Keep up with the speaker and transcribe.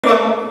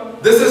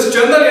This is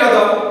Chandan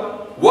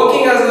Yadav,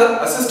 working as an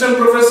assistant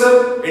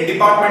professor in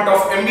Department of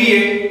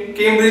MBA,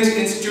 Cambridge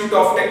Institute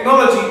of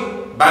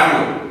Technology,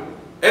 Bangalore.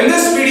 In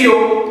this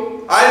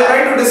video, I'll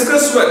try to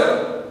discuss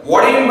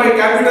what do you mean by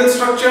capital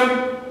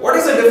structure, what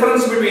is the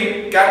difference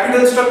between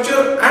capital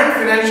structure and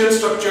financial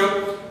structure,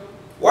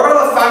 what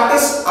are the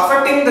factors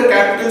affecting the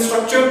capital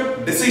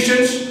structure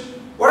decisions,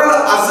 what are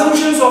the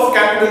assumptions of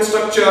capital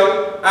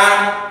structure,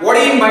 and what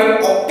do you mean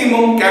by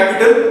optimum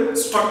capital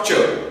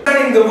structure.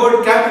 In the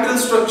word capital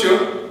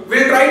structure,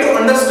 we'll try to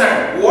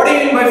understand what do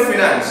you mean by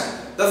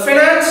finance. The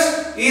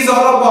finance is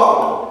all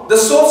about the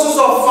sources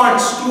of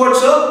funds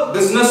towards a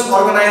business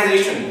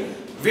organization.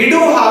 We do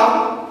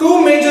have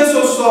two major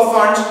sources of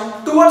funds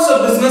towards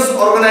a business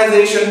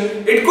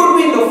organization. It could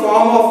be in the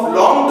form of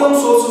long-term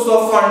sources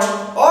of funds,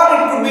 or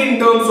it could be in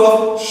terms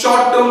of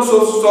short-term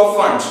sources of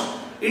funds.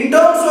 In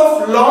terms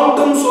of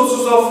long-term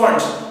sources of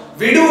funds,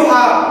 we do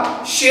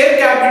have share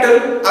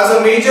capital as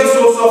a major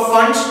source of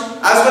funds,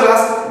 as well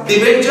as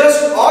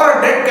debentures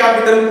or debt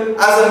capital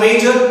as a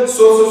major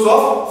sources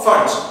of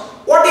funds.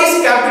 What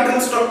is capital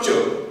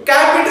structure?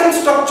 Capital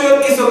structure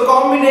is a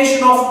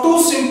combination of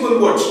two simple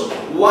words.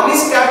 One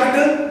is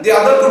capital, the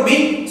other could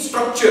be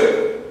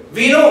structure.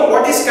 We know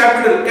what is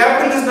capital.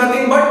 Capital is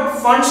nothing but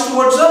funds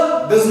towards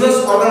a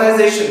business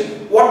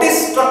organization. What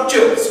is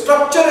structure?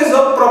 Structure is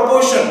a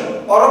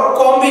proportion or a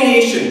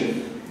combination.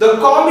 The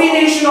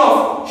combination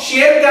of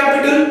share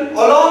capital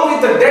along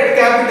with the debt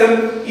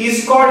capital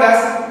is called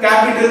as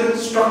capital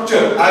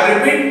structure.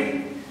 I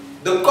repeat,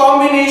 the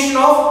combination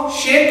of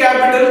share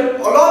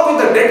capital along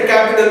with the debt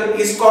capital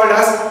is called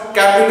as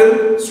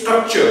capital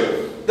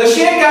structure. The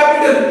share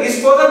capital is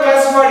further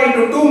classified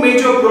into two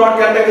major broad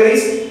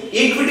categories: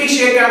 equity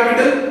share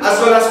capital as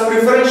well as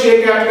preference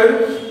share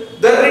capital.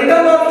 The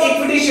return on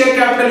equity share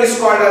capital is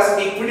called as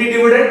equity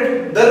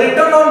dividend. The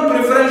return on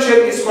preference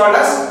share is called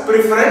as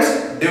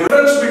preference.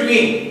 Difference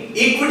between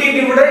equity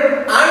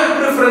dividend and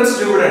preference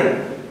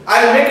dividend,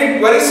 I'll make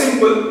it very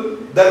simple.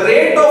 The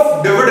rate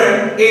of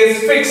dividend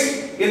is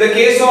fixed in the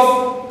case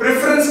of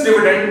preference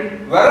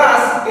dividend,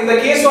 whereas in the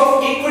case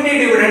of equity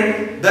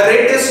dividend, the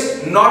rate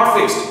is not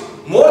fixed.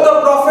 More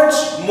the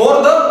profits,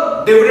 more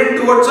the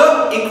dividend towards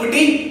the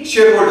equity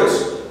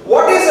shareholders.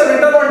 What is the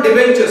return on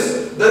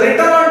debentures? The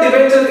return on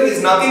debentures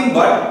is nothing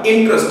but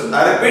interest.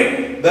 I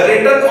repeat, the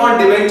return on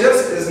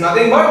debentures is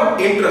nothing but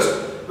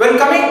interest. When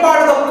coming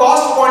part of the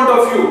cost point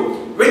of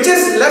view, which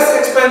is less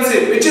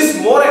expensive, which is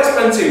more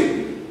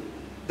expensive?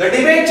 The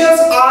debentures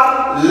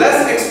are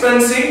less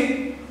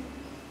expensive.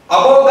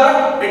 Above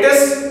that, it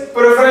is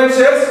preference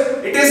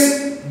shares. It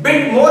is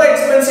bit more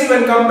expensive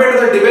when compared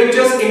to the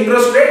debentures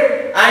interest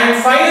rate.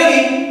 And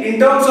finally, in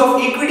terms of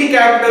equity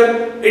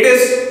capital, it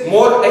is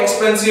more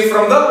expensive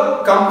from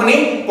the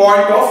company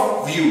point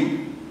of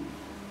view.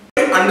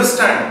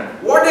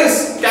 Understand what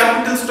is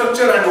capital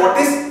structure and what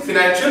is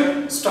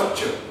financial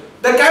structure.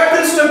 The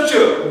capital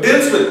structure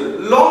deals with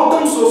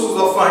long-term sources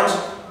of funds.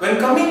 When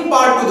coming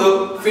part to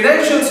the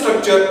financial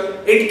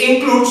structure, it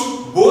includes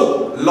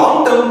both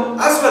long-term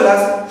as well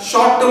as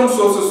short-term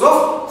sources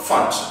of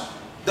funds.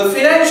 The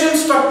financial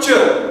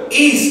structure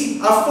is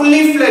a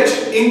fully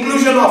fledged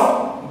inclusion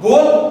of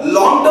both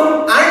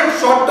long-term and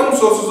short-term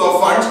sources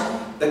of funds.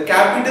 The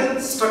capital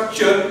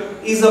structure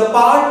is a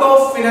part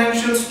of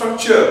financial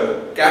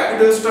structure.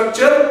 Capital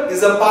structure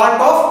is a part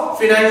of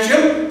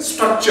financial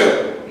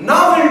structure.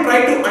 Now we will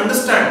try to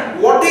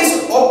understand what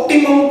is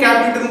optimum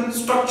capital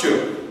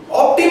structure.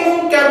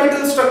 Optimum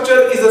capital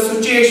structure is a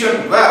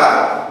situation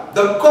where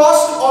the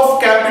cost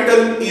of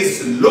capital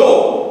is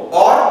low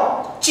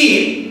or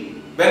cheap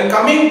when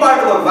coming part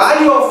of the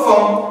value of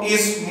firm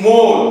is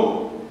more.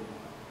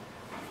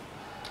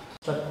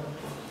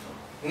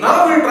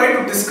 Now we will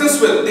try to discuss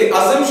with the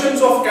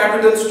assumptions of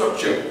capital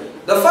structure.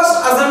 The first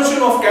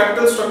assumption of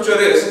capital structure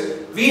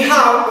is we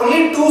have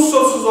only two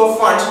sources of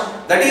funds,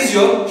 that is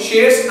your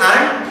shares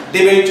and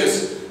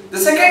debentures. The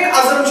second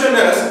assumption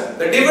is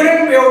the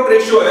dividend payout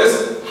ratio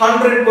is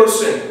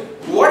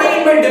 100%. What do you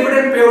mean by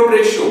dividend payout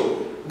ratio?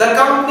 The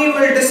company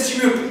will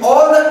distribute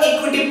all the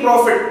equity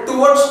profit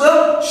towards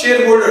the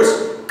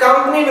shareholders.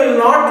 Company will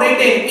not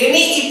retain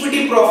any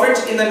equity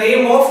profits in the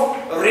name of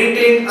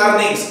retained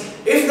earnings.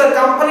 If the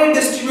company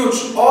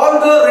distributes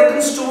all the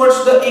returns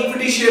towards the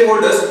equity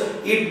shareholders,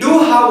 it do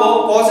have a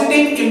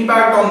positive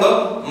impact on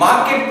the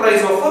market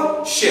price of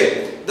a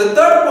share. The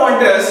third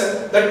point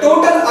is the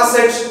total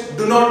assets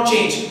do not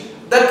change.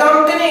 The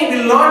company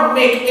will not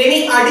make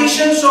any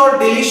additions or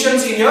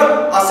deletions in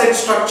your asset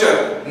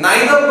structure.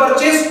 Neither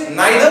purchase,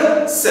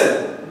 neither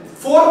sell.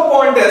 Fourth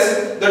point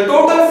is the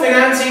total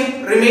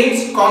financing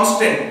remains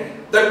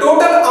constant. The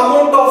total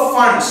amount of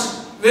funds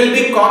will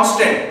be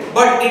constant,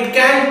 but it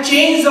can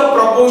change the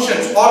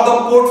proportions or the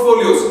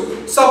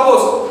portfolios.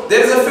 Suppose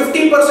there is a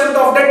 50%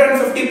 of debt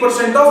and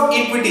 50% of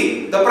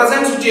equity. The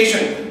present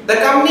situation, the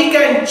company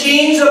can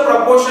change the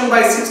proportion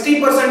by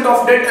 60%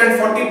 of debt and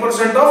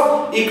 40%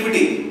 of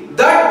equity.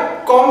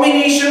 That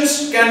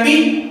combinations can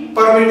be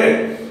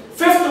permitted.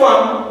 Fifth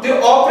one,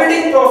 the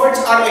operating profits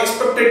are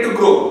expected to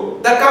grow.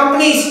 The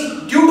companies,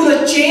 due to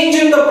the change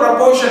in the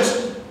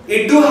proportions,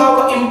 it do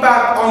have an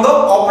impact on the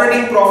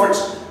operating profits.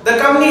 The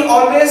company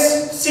always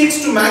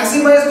seeks to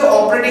maximize the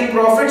operating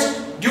profits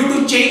due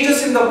to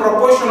changes in the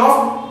proportion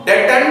of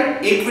debt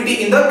and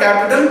equity in the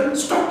capital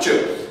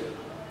structure.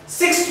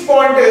 Sixth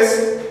point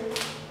is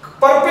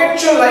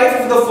perpetual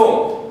life of the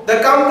firm.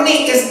 The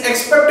company is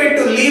expected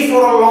to live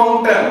for a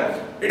long term.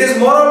 It is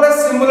more or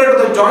less similar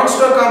to the joint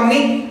stock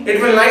company. It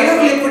will neither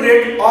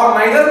liquidate or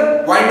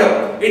neither wind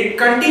up. It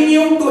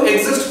continue to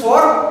exist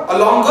for a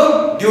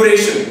longer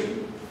duration.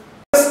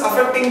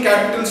 Affecting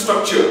capital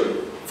structure.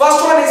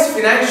 First one is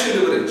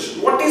financial leverage.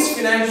 What is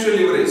financial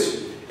leverage?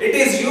 It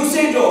is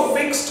usage of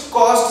fixed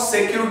cost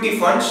security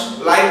funds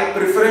like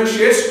preference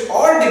shares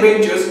or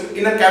debentures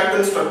in a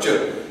capital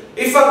structure.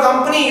 If a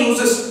company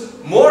uses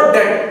more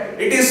debt,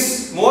 it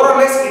is more or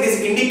less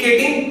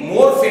indicating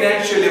more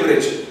financial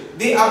leverage.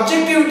 The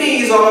objectivity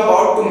is all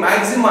about to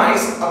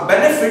maximize a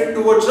benefit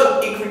towards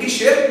the equity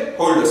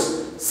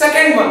shareholders.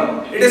 Second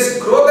one, it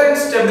is growth and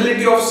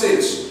stability of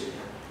sales.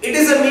 It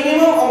is a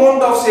minimum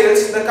amount of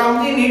sales the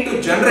company need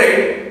to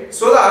generate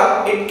so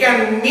that it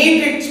can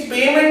meet its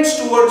payments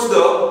towards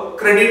the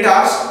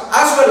creditors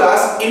as well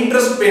as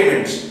interest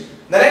payments.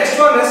 The next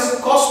one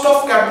is cost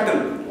of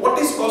capital. What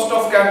is cost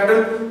of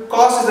capital?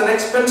 Cost is an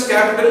expense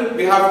capital.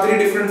 We have three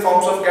different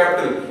forms of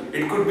capital.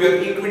 It could be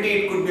an equity,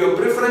 it could be a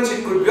preference,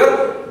 it could be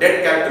a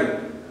debt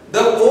capital. The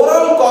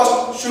overall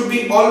cost should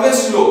be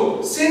always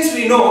low. Since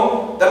we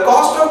know the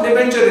cost of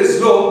debenture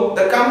is low,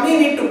 the company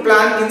need to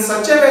plan in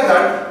such a way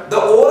that the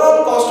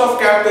overall cost of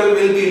capital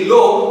will be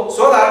low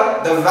so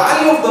that the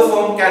value of the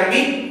firm can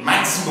be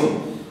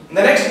maximum.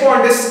 The next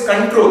point is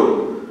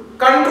control.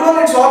 Control,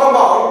 it's all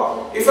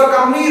about if a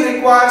company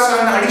requires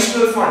an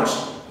additional funds,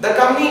 the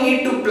company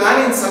need to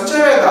plan in such a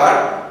way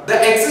that the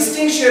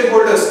existing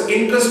shareholders'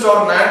 interest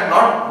are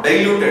not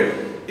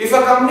diluted. If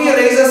a company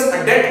raises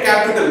a debt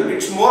capital,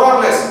 it's more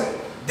or less,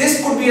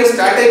 this could be a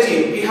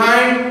strategy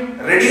behind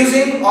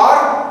reducing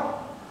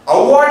or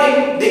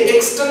avoiding the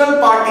external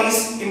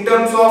parties in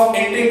terms of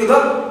entering to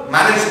the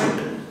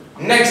management.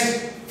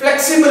 Next,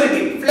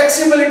 flexibility.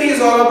 Flexibility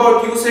is all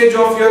about usage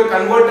of your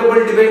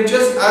convertible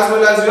debentures as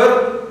well as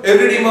your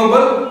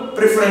irredeemable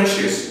preference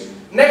shares.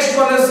 Next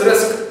one is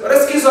risk.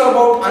 Risk is all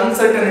about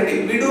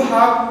uncertainty. We do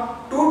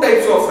have two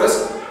types of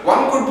risk.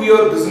 One could be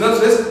your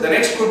business risk, the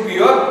next could be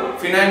your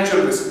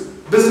financial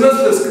risk. Business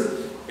risk.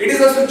 It is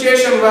a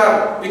situation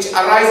which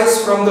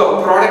arises from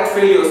the product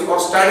failures or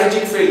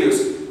strategic failures.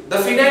 The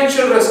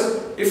financial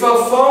risk, if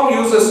a firm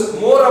uses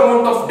more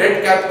amount of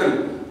debt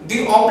capital,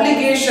 the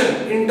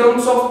obligation in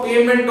terms of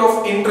payment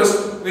of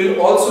interest will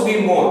also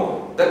be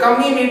more. The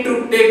company need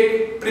to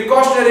take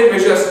precautionary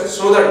measures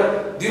so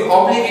that the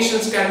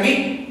obligations can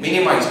be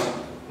minimized.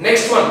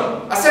 Next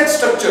one, asset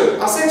structure.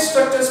 Asset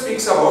structure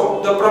speaks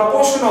about the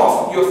proportion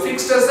of your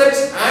fixed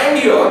assets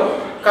and your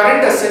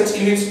current assets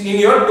in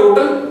your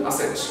total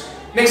assets.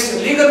 Next,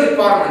 legal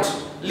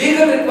requirements.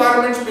 Legal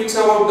requirements speaks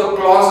about the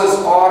clauses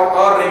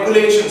or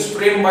regulations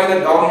framed by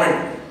the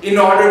government in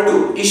order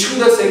to issue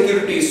the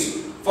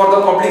securities for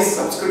the public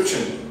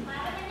subscription.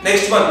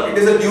 Next one, it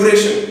is a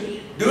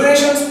duration.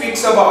 Duration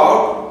speaks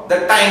about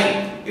the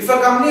time. If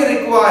a company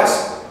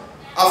requires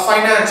a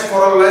finance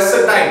for a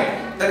lesser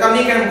time, the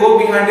company can go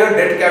behind your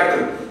debt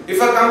capital.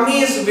 If a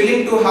company is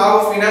willing to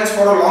have a finance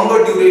for a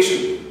longer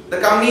duration, the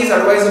company is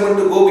advisable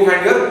to go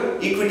behind your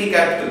equity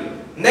capital.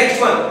 Next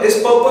one is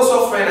purpose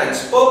of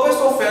finance. Purpose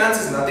of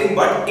finance is nothing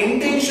but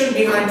intention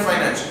behind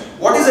finance.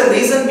 What is the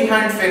reason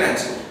behind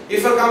finance?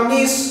 If a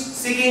company is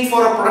seeking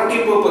for a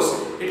productive purpose,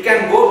 it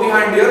can go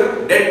behind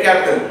your debt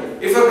capital.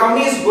 If a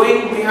company is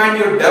going behind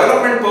your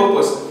development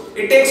purpose,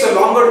 it takes a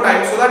longer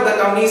time, so that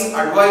the company is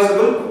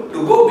advisable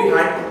to go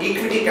behind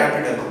equity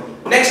capital.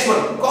 Next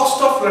one,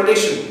 cost of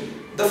flotation.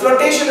 The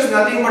flotation is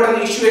nothing but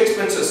an issue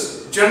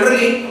expenses.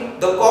 Generally,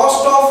 the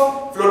cost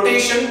of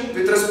flotation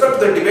with respect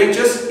to the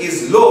debentures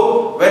is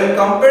low when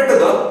compared to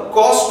the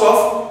cost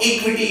of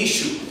equity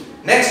issue.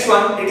 Next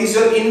one, it is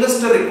your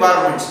investor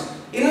requirements.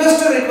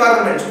 Investor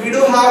requirements, we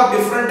do have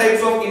different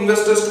types of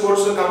investors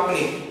towards the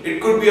company.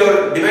 It could be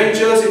your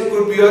debentures, it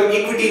could be your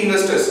equity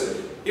investors.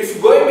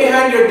 If going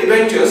behind your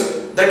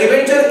debentures, the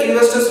debenture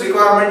investors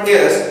requirement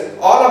is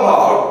all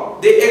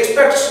about they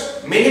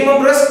expect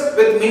minimum risk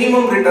with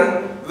minimum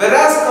return,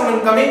 whereas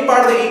coming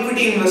part of the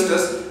equity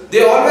investors,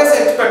 they always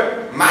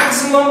expect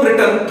maximum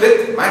return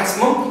with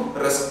maximum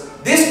risk.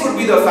 This could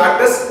be the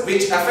factors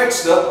which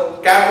affects the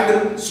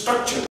capital structure.